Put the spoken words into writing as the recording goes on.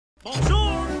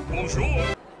Bonjour!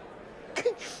 Bonjour!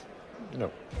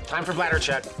 No. Time for bladder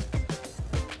check.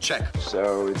 Check.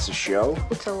 So it's a show?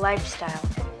 It's a lifestyle.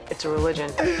 It's a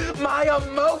religion. My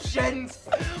emotions!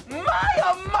 My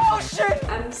emotions!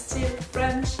 I'm still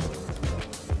French.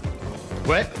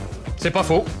 Ouais, c'est pas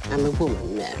faux. I'm a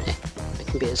woman, Mary. I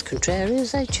can be as contrary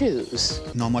as I choose.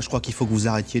 Non, moi je crois qu'il faut que vous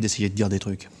arrêtiez d'essayer de dire des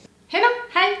trucs. Hello,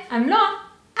 hi, I'm Laura.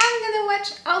 I'm gonna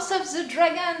watch House of the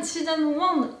Dragon Season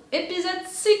 1, Episode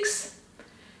 6.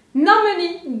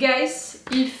 Normally, guys,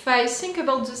 if I think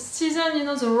about the season, you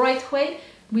know, the right way,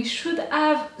 we should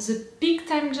have the big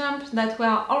time jump that we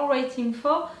are all waiting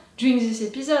for during this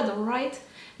episode, right?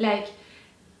 Like,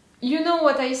 you know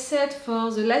what I said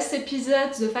for the last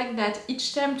episode, the fact that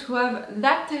each time to have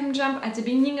that time jump at the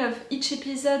beginning of each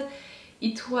episode,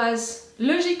 it was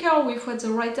logical with what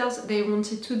the writers they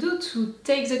wanted to do, to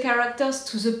take the characters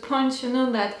to the point, you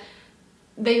know, that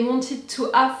they wanted to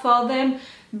have for them,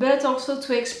 but also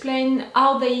to explain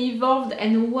how they evolved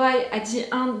and why at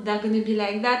the end they're gonna be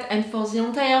like that, and for the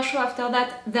entire show after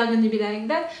that they're gonna be like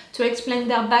that, to explain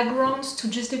their backgrounds, to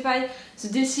justify the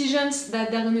decisions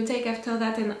that they're gonna take after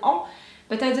that and all.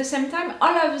 But at the same time,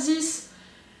 all of these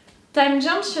time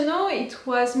jumps, you know, it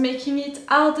was making it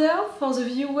harder for the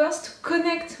viewers to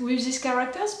connect with these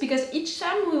characters, because each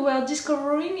time we were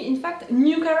discovering, in fact,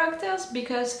 new characters,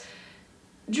 because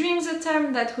during the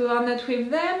time that we were not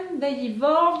with them, they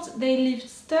evolved, they lived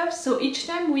stuff, so each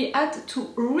time we had to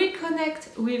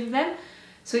reconnect with them,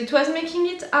 so it was making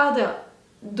it harder.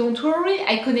 Don't worry,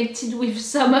 I connected with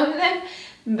some of them,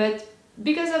 but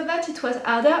because of that it was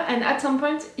harder, and at some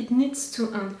point it needs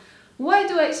to end. Why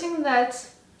do I think that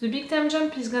the big time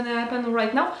jump is gonna happen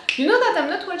right now? You know that I'm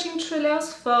not watching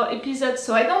trailers for episodes,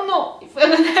 so I don't know if we're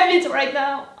gonna have it right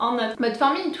now or not. But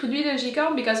for me it would be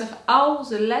logical because of how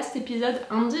the last episode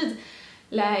ended.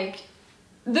 Like,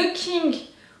 the king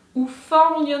who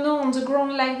fell, you know, on the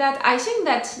ground like that, I think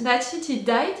that's it, he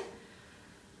died.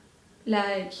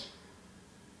 Like,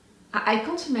 I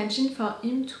can't imagine for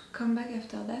him to come back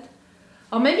after that.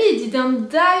 Or maybe he didn't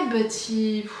die, but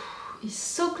he's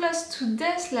so close to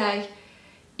death. Like,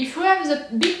 if we have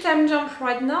the big time jump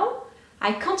right now,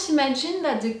 I can't imagine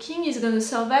that the king is gonna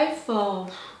survive for,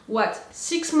 what,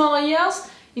 6 more years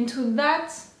into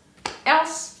that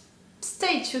health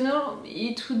state, you know?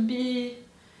 It would be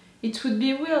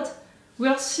weird.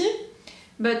 We'll see.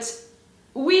 But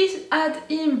we had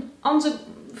him on the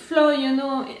floor, you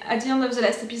know, at the end of the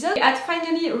last episode. We had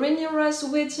finally Rhaenyra's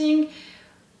wedding,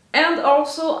 and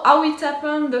also how it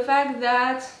happened, the fact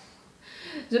that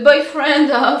the boyfriend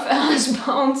of her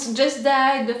husband just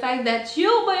died, the fact that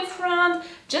your boyfriend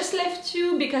just left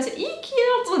you because he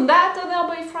killed that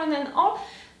other boyfriend and all.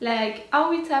 Like,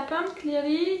 how it happened,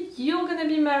 clearly you're gonna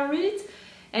be married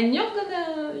and you're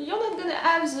not gonna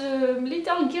have the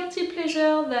little guilty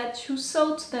pleasure that you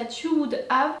thought that you would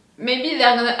have. Maybe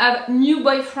they're gonna have new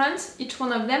boyfriends, each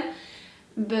one of them,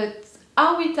 but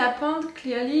how it happened,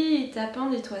 clearly it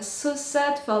happened, it was so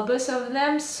sad for both of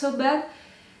them, so bad,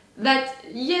 that,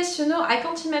 yes, you know, I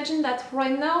can't imagine that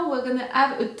right now we're gonna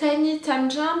have a tiny time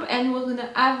jump and we're gonna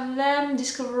have them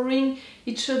discovering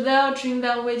each other during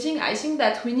their wedding. I think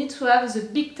that we need to have the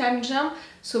big time jump,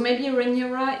 so maybe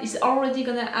Rhaenyra is already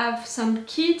gonna have some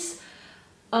kids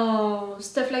or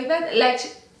stuff like that. Like,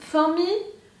 for me,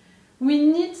 we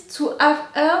need to have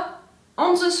her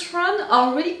on the throne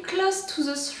or really close to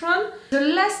the throne. The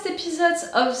last episodes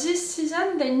of this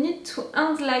season, they need to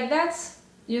end like that.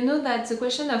 You know, that the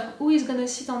question of who is gonna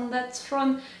sit on that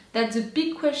throne, that's the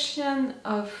big question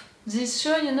of this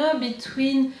show, you know,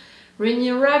 between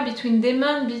Rhaenyra, between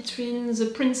Daemon, between the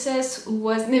princess who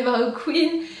was never a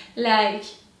queen. Like,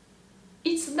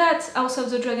 it's that House of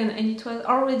the Dragon, and it was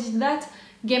already that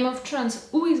Game of Thrones.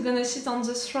 Who is gonna sit on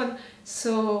the throne?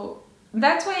 So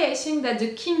that's why I think that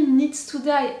the king needs to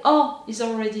die or is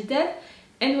already dead,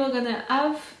 and we're gonna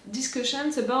have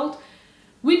discussions about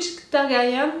which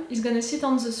Targaryen is gonna sit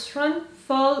on the throne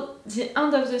for the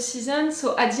end of the season.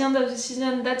 So at the end of the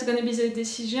season, that's gonna be the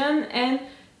decision, and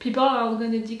people are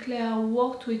gonna declare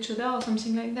war to each other or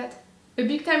something like that. A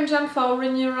big time jump for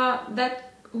Rhaenyra,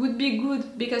 that would be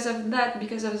good because of that,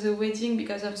 because of the wedding,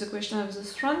 because of the question of the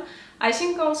throne. I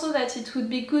think also that it would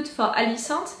be good for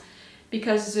Alicent,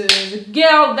 because the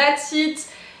girl, that's it.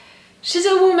 She's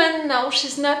a woman now,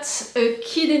 she's not a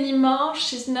kid anymore,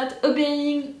 she's not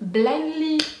obeying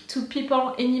blindly to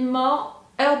people anymore.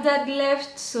 Her dad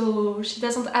left, so she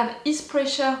doesn't have his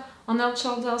pressure on her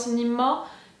shoulders anymore.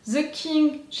 The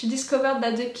king, she discovered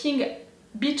that the king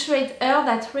betrayed her,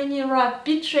 that Rhaenyra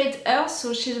betrayed her,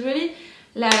 so she's really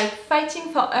like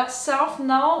fighting for herself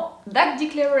now. That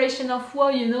declaration of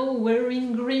war, you know,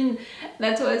 wearing green,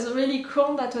 that was really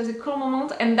cool. That was a cool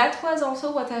moment, and that was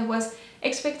also what I was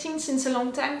expecting since a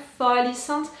long time for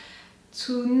Alicent,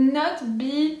 to not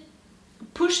be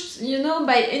pushed, you know,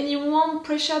 by anyone,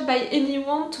 pressured by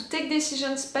anyone to take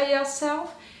decisions by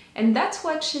herself. And that's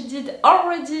what she did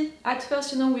already at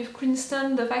first, you know, with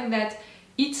Cranston, the fact that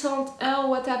he told her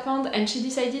what happened and she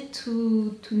decided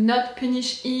to not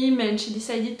punish him, and she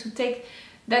decided to take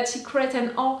that secret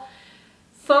and all.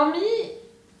 For me,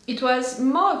 it was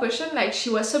more a question like she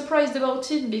was surprised about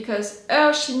it because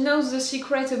she knows the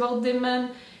secret about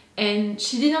Damon and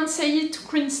she didn't say it to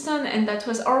Cranston, and that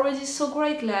was already so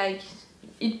great. Like,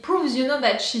 it proves, you know,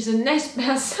 that she's a nice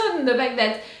person. The fact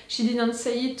that she didn't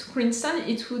say it to Cranston,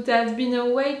 it would have been a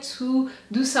way to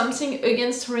do something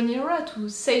against Rhaenyra, to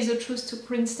say the truth to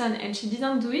Cranston, and she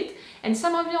didn't do it. And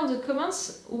some of you on the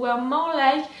comments were more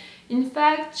like, in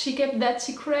fact, she kept that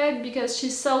secret because she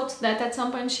thought that at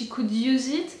some point she could use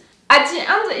it. At the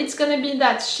end, it's gonna be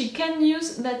that she can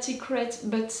use that secret,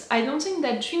 but I don't think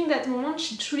that during that moment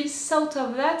she truly thought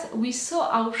of that. We saw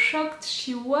how shocked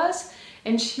she was,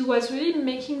 and she was really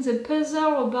making the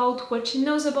puzzle about what she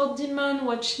knows about Damon,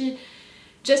 what she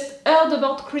just heard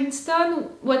about Cranston,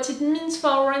 what it means for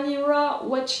Rhaenyra,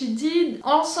 what she did,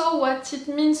 also what it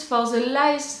means for the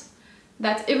lies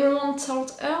that everyone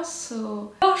told her.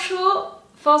 So for sure,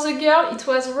 for the girl, it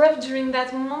was rough during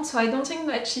that moment, so I don't think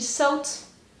that she thought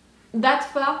that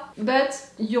far, but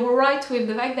you're right with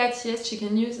the fact that yes, she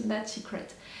can use that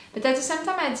secret. But at the same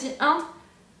time, at the end,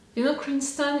 you know,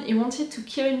 Cranston, he wanted to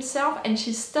kill himself and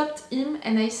she stopped him,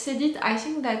 and I said it, I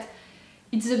think that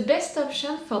it's the best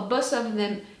option for both of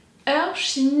them. Her,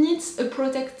 she needs a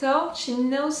protector, she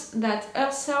knows that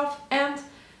herself and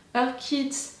her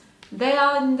kids, they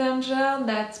are in danger,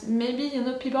 that maybe, you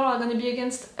know, people are gonna be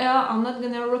against her, are not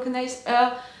gonna recognize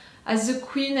her as the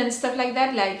queen and stuff like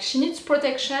that. Like, she needs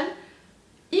protection.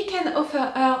 He can offer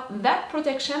her that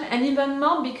protection and even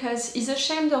more because he's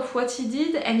ashamed of what he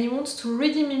did and he wants to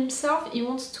redeem himself, he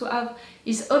wants to have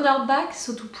his honor back.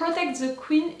 So to protect the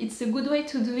queen, it's a good way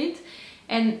to do it.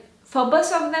 And for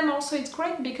both of them also it's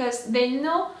great because they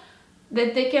know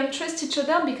that they can trust each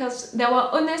other because they were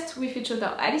honest with each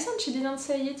other. Alicent, she didn't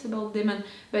say it about Damon,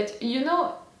 but you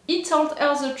know, he told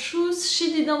her the truth,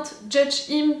 she didn't judge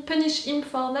him, punish him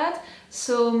for that.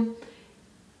 So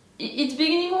it's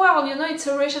beginning well, you know, it's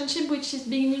a relationship which is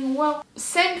beginning well.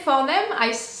 Same for them,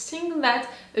 I think that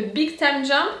a big time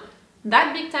jump,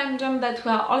 that big time jump that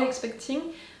we are all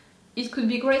expecting, it could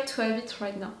be great to have it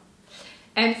right now.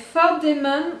 And for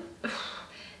Damon,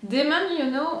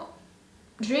 you know,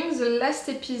 during the last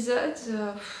episode,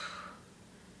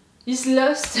 he's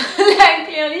lost. Like,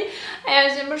 clearly, I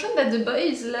have the impression that the boy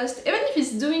is lost. Even if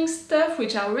he's doing stuff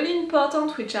which are really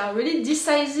important, which are really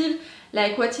decisive,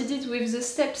 like what he did with the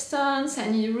stepstones,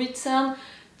 and he returned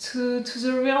to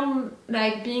the realm,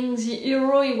 like being the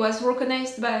hero. He was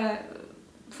recognized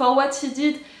for what he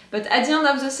did, but at the end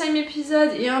of the same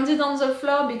episode he ended on the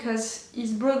floor because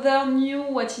his brother knew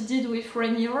what he did with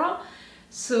Rhaenyra.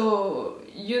 So,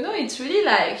 you know, it's really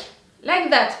like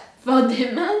that for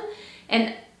Damon.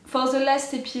 And for the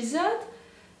last episode,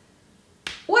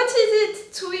 what he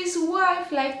did to his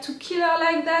wife, like to kill her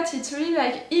like that, it's really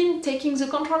like him taking the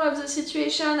control of the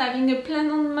situation, having a plan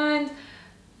on mind,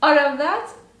 all of that.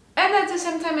 And at the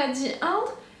same time, at the end,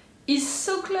 he's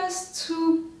so close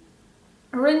to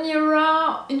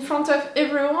Rhaenyra in front of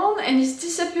everyone and he's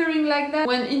disappearing like that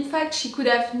when in fact she could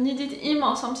have needed him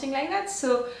or something like that.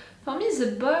 So for me,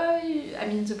 the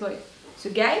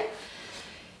guy,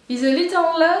 he's a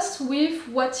little lost with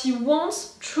what he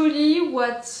wants truly,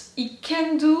 what he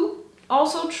can do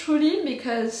also truly,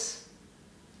 because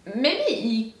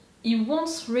maybe he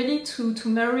wants really to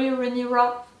marry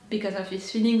Rhaenyra because of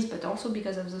his feelings, but also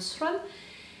because of the throne.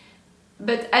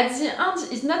 But at the end,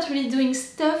 he's not really doing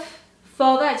stuff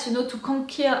for that, you know, to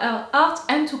conquer her heart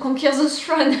and to conquer the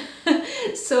throne.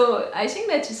 So I think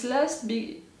that he's lost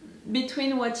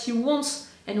between what he wants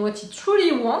and what he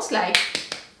truly wants, like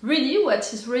really what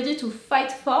he's ready to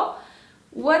fight for,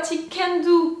 what he can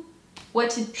do,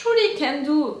 what he truly can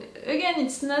do. Again,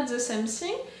 it's not the same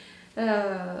thing.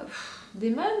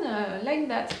 Damon, like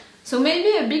that. So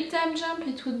maybe a big time jump,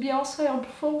 it would be also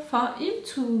helpful for him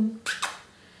to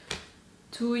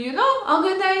you know,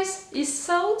 organize his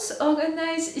thoughts,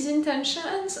 organize his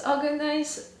intentions,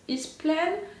 organize his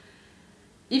plan.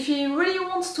 If he really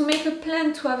wants to make a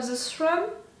plan to have the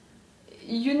throne,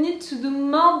 you need to do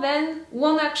more than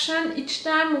one action each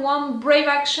time, one brave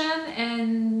action,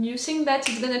 and you think that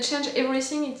it's gonna change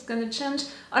everything, it's gonna change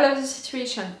all of the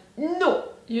situation. No!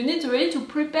 You need really to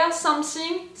prepare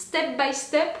something step by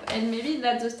step, and maybe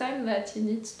that's the time that he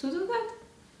needs to do that.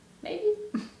 Maybe.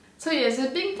 So yes, the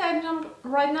big time jump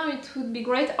right now, it would be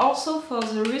great. Also for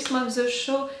the rhythm of the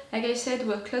show, like I said,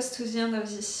 we're close to the end of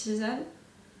this season.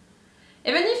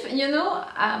 Even if, you know,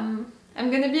 I'm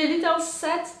gonna be a little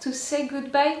sad to say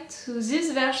goodbye to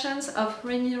these versions of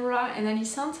Rhaenyra and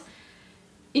Alicent.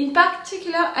 In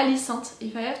particular, Alicent,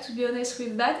 if I have to be honest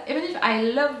with that. Even if I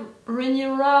love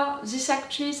Rhaenyra, this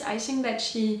actress, I think that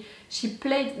she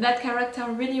played that character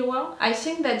really well. I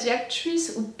think that the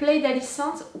actress who played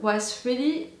Alicent was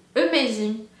really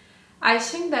amazing. I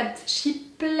think that she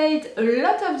played a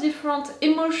lot of different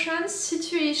emotions,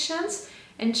 situations,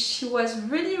 and she was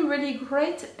really, really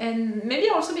great. And maybe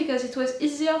also because it was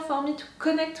easier for me to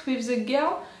connect with the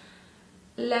girl.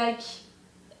 Like,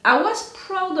 I was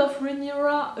proud of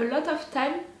Rhaenyra a lot of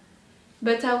time,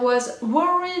 but I was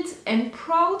worried and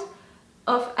proud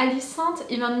of Alicent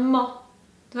even more.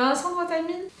 Do you understand what I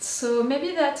mean? So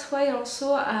maybe that's why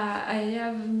also I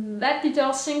have that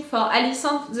little thing for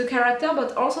Alicent, the character,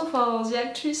 but also for the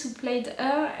actress who played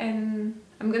her, and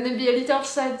I'm gonna be a little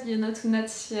sad, you know, to not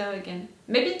see her again.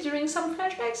 Maybe during some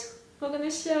flashbacks we're gonna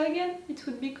see her again, it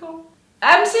would be cool.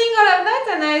 I'm saying all of that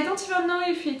and I don't even know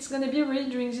if it's gonna be really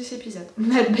during this episode.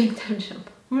 That big time jump.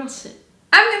 We'll see.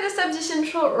 I'm gonna stop this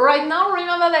intro right now.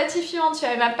 Remember that if you want to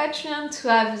have my Patreon to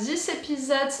have these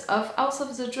episodes of House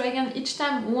of the Dragon each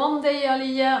time one day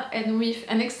earlier and with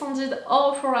an extended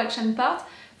or 4 action part.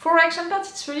 4 action part,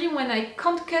 it's really when I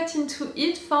can't cut into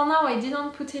it. For now I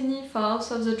didn't put any for House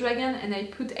of the Dragon and I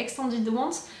put extended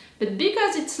ones. But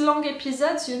because it's long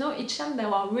episodes, you know, each time they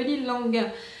were really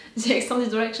longer. The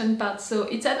extended direction part, so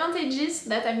it's advantages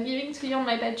that I'm giving to you on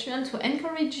my Patreon to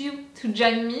encourage you to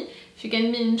join me if you can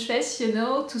be interested, you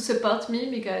know, to support me,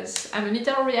 because I'm a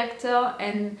little reactor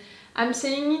and I'm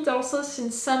saying it also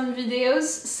since some videos.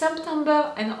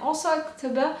 September and also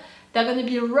October, they're gonna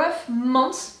be rough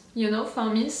months, you know, for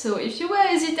me. So if you were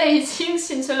hesitating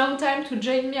since a long time to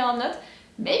join me or not,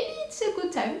 maybe it's a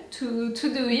good time to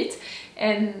do it,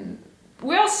 and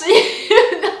we'll see.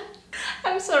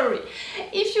 I'm sorry.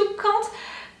 If you can't,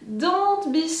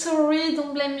 don't be sorry,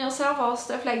 don't blame yourself or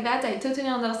stuff like that. I totally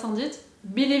understand it.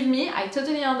 Believe me, I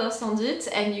totally understand it,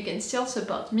 and you can still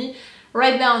support me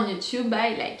right now on YouTube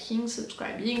by liking,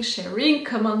 subscribing, sharing,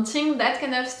 commenting, that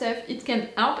kind of stuff. It can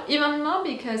help even more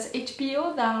because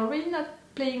HBO, they are really not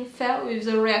playing fair with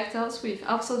the reactors with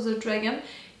House of the Dragon.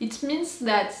 It means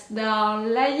that they are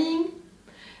lying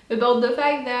about the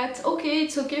fact that, okay,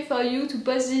 it's okay for you to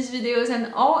post these videos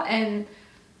and all, and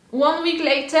 1 week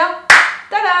later,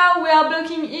 ta-da, we are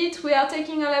blocking it, we are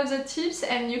taking all of the tips,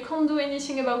 and you can't do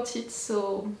anything about it.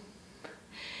 So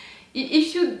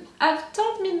if you have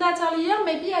told me that earlier,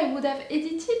 maybe I would have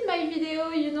edited my video,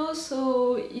 you know,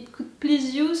 so it could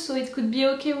please you, so it could be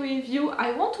okay with you.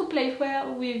 I want to play fair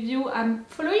with you. I'm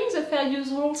following the fair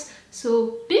use rules,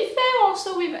 so be fair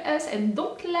also with us and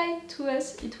don't lie to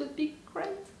us. It would be great.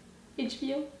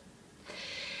 HBO.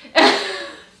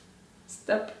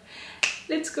 Stop.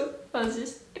 Let's go for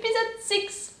this episode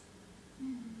 6.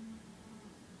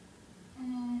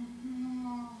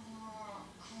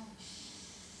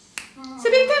 It's a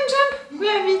big time jump. We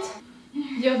have it.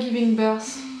 You're giving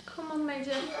birth. Come on, my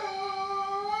dear.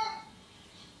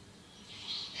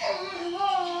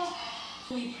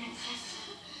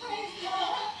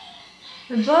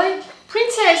 A boy?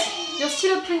 Princess! You're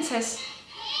still a princess.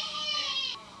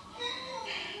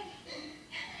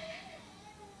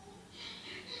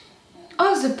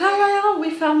 Oh, the parallel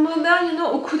with her mother, you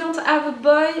know, who couldn't have a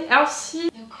boy, Elsie.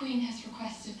 Your queen has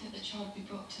requested that the child be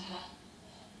brought to her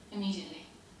immediately.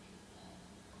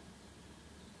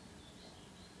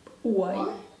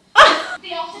 Why?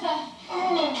 The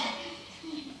afterbirth.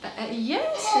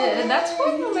 Yes, that's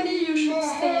why normally you should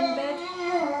stay in bed.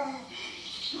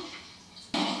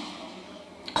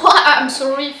 Oh, I'm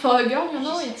sorry, for a girl, you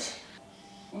know, it's...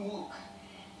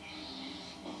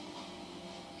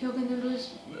 You're gonna lose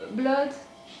blood.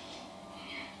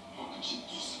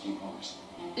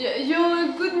 You're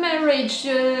a good marriage.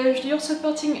 You're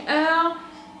supporting her.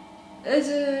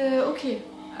 Okay,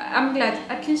 I'm glad.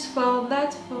 At least for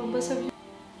that, for both of you.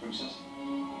 Princess.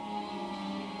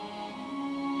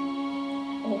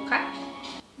 Okay.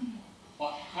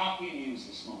 What happy news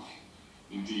this morning.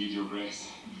 Indeed, Your Grace.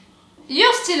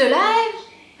 You're still alive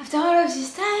after all of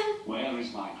this time? Where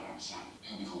is my grandson?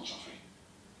 He'll be called Joffrey.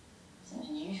 It's an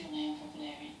unusual name for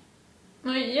Valerian.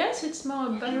 Yes, it's more a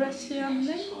Baratheon name.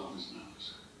 His father's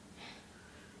nose.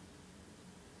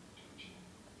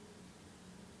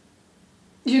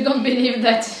 You don't believe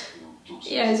that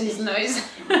he has his noise.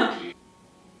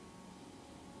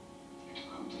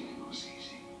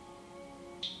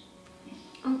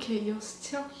 Okay, you're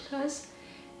still close.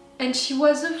 And she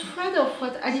was afraid of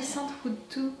what Alicent would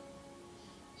do.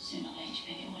 Sooner or later,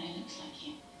 you get what it looks like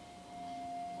you.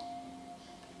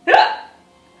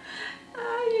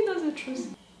 You know the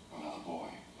truth. Another boy,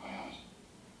 I heard.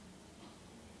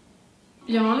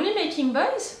 You're only making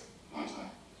boys? Might I?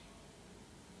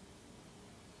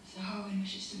 So Harwin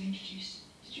wishes to be introduced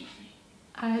to Joffrey.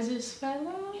 As his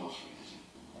father? Joffrey, is it?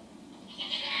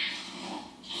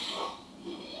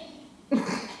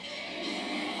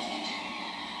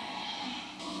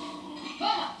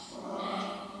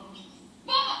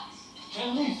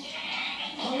 Tell me.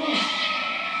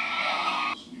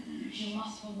 You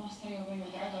must stay away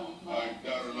with Dragon.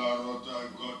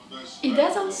 He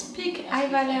doesn't speak High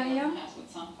Valyrian. That's what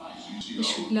some find. He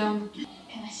should learn.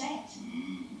 Can I say it?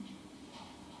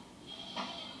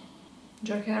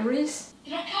 Dracarys.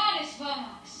 Dracarys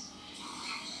Vermax.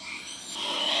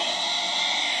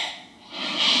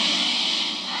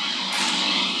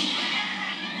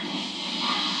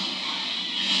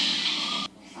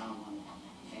 We found one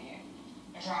for you.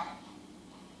 A dragon.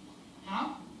 How?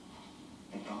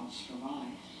 The gods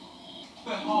provide.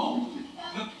 Behold,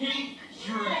 the pink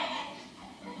dragon.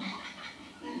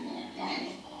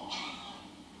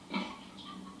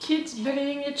 Kids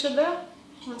bullying each other?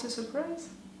 What a surprise.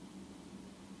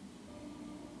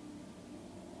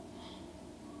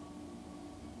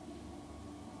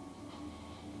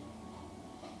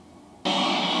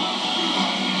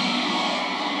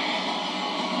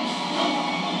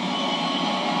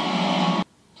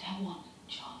 To have one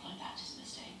child like that is a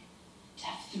mistake. To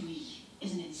have three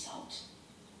is an insult.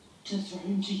 To the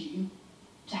throne, to you,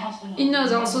 to house below. He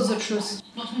knows also the truth.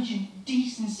 Not to mention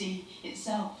decency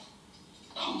itself.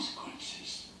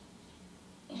 Consequences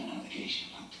of an allegation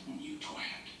like the one you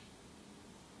twanged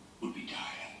would be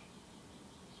dire.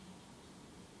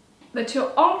 But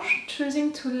you're all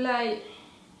choosing to lie.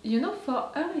 You know,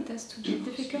 for her it has to be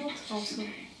difficult also.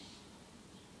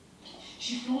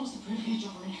 She flaunts the privilege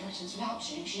of her inheritance without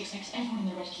shame. She expects everyone in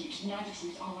the Red Keep to deny the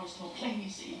truth, otherwise told plain, you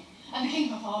see. And the king,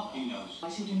 her father, He knows.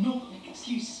 he'll do naught but make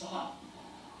excuses for her.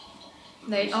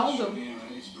 They all do.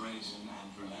 Rhaenyra is brazen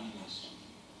and relentless.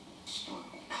 Spoiled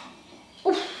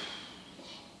cunt.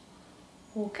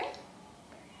 Okay.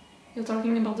 You're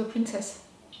talking about the princess.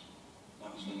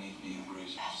 That was beneath me, Your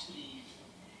Grace. I have to believe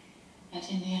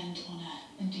that in the end, honour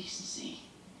and decency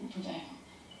will prevail.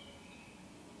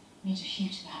 We need to hew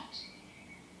to that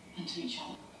and to each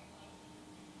other.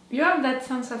 You have that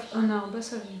sense of honor,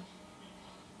 both of you.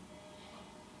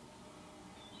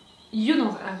 You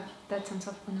don't have that sense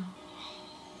of honor.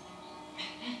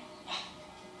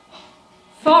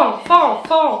 Fall!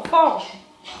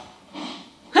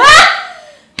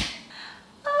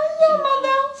 Oh, your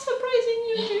mother surprising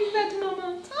you during that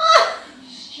moment.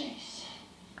 Jace,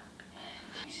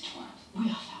 he's a twat. We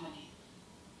are family.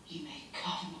 You may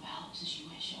carve him about as you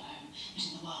wish your own, but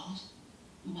in the world,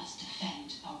 we must defend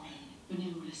our own.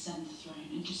 Rhaenyra will ascend the throne,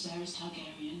 and Jacaerys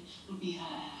Targaryen will be her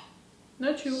heir.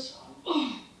 Not you.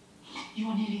 You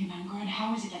are nearly a man grown.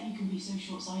 How is it that you can be so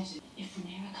short-sighted? If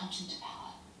Rhaenyra comes into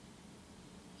power,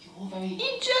 your very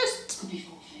He just... could be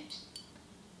forfeit.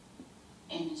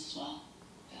 Aemond's as well.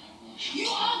 You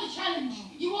are the challenge!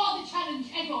 You are the challenge,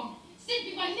 Aegon!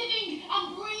 Simply by living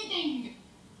and breathing!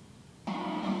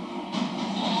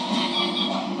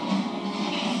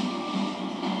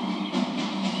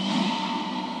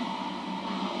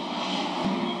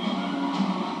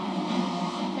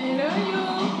 Hello, you.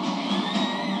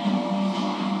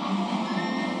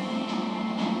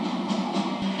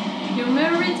 You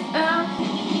married her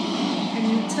and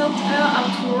you taught her how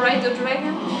to ride a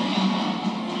dragon?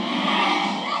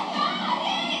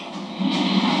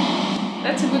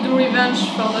 That's a good revenge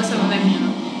for both of them, you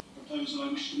know. Proposal I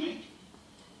wish to make.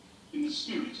 In the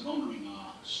spirit of honouring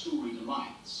our storied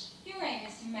alliance. Your aim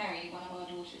is to marry one of our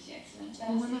daughters, Your Excellence.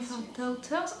 One of our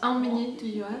daughters? How many do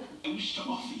you have? I wish to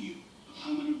offer you a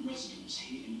permanent residence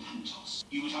here in Pentos.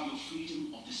 You would have your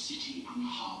freedom of the city and the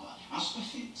harbour, as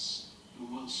befits your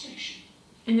royal station.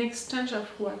 In exchange of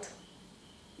what?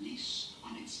 Lys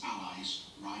and its allies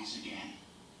rise again.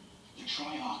 The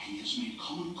Triarchy has made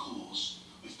common cause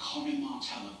with Corin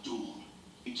Martell of Dawn.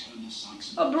 They turn their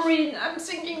sights on Oberyn, I'm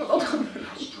thinking about Oberyn.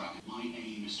 My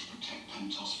aim is to protect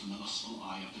Pentos from the lustful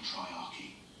eye of the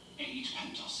Triarchy. Aid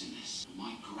Pentos in this.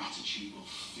 My gratitude will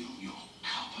fill your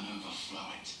cup and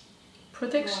overflow it.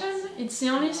 Protection? It's the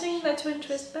only thing that you're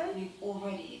interested by? We've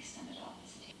already extended our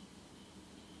visiting.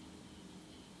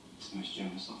 It's the most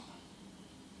generous offer.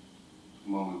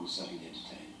 And one we will certainly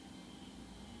entertain.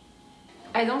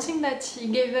 I don't think that he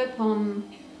gave up on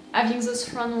having the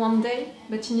throne one day,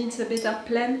 but he needs a better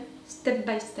plan, step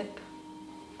by step.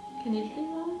 Can it be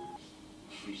one?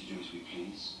 Free to do as we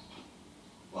please.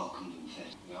 Welcomed and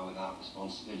fed. We are without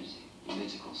responsibility.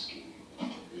 Political scheming.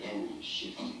 The end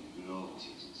shifting of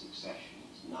loyalties and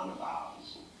successions. None of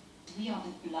ours. We are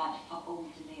the blood of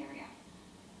old Rhaenyra.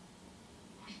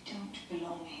 We don't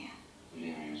belong here.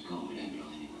 Rhaenyra is gone. We don't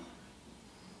belong anywhere.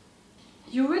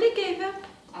 You really gave up?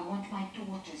 I want my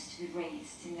daughters to be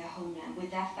raised in their homeland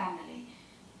with their family,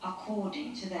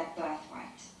 according to their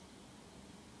birthright.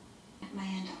 At my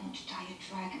end, I want to die a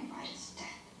dragon rider's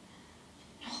death,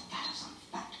 not that of some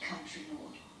fat country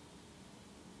lord.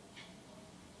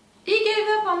 He gave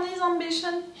up on his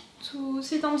ambition to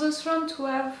sit on the throne, to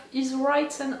have his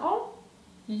rights and all?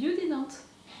 You didn't.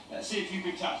 Let's see if you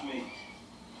can touch me.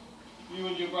 You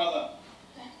and your brother.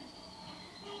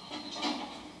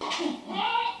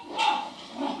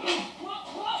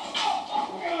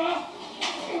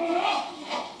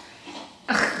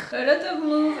 A lot of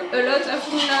move, a lot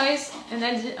of noise, and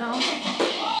at the end...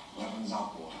 Weapons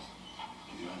up, boys.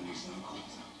 Give your enemies no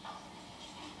quarter.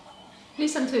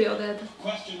 Listen to your dad.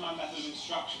 Question my method of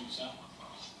instruction, sir.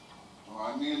 Or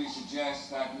I merely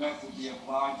suggest that method be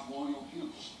applied to all your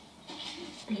pupils.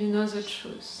 You know the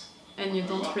truth, and you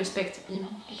don't respect him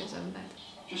because of that.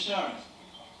 Just sharing.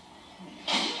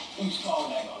 Who's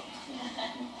called Aegon?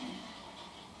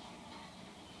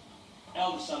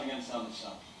 Eldest son against eldest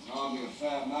son. It's hardly a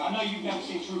fair I match. know you've never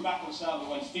seen true battle style, but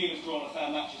when steel is drawn, a fair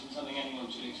match isn't something anyone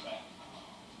should expect.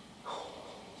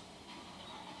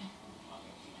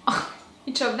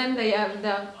 Each of them, they have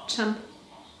their champ.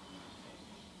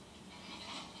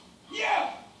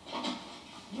 Yeah!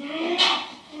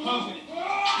 Confident.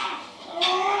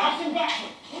 Acting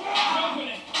backward.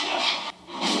 Confident.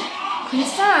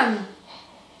 Winston!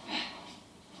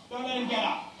 Don't let him get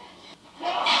up.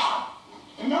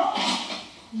 Enough!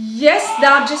 Yes, they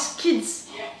are just kids.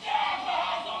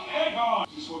 Aegon!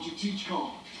 This is what you teach,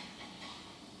 Cole.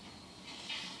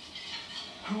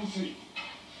 Cruelty.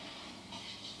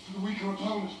 For the weaker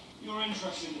opponent. Your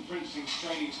interest in the princeling's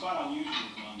training is quite unusual,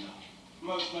 Commander.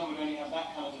 Most men would only have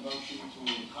that kind of devotion toward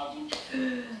a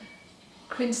cousin.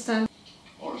 Winston.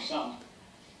 Or a son.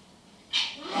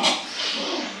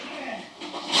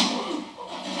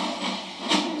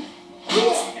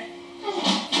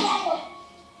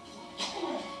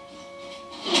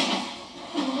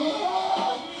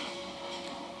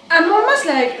 I'm almost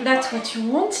like, that's what you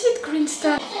wanted,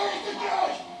 Winston.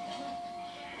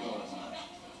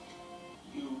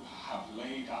 You have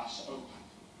laid us open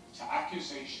to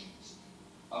accusations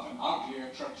of an uglier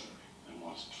treachery. And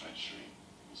what's treachery?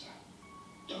 So,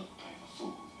 don't play the fool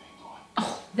with me, boy.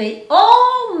 Oh, they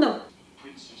all know.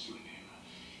 Princess Rhaenyra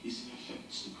is an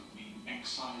offense that could mean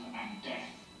exile and death.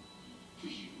 For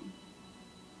you,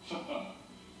 for her,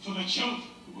 for the children.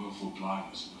 The willful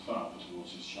blindness of the father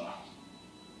towards his child.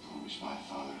 I wish my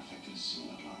father affected a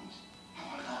similar blindness.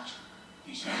 Have I not?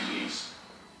 These many years.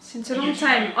 Since a long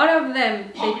time, all of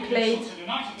them, they played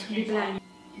to be blind.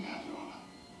 You have your honor,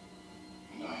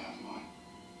 and I have mine.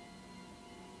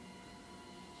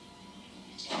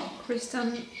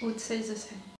 Kristen would say the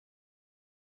same.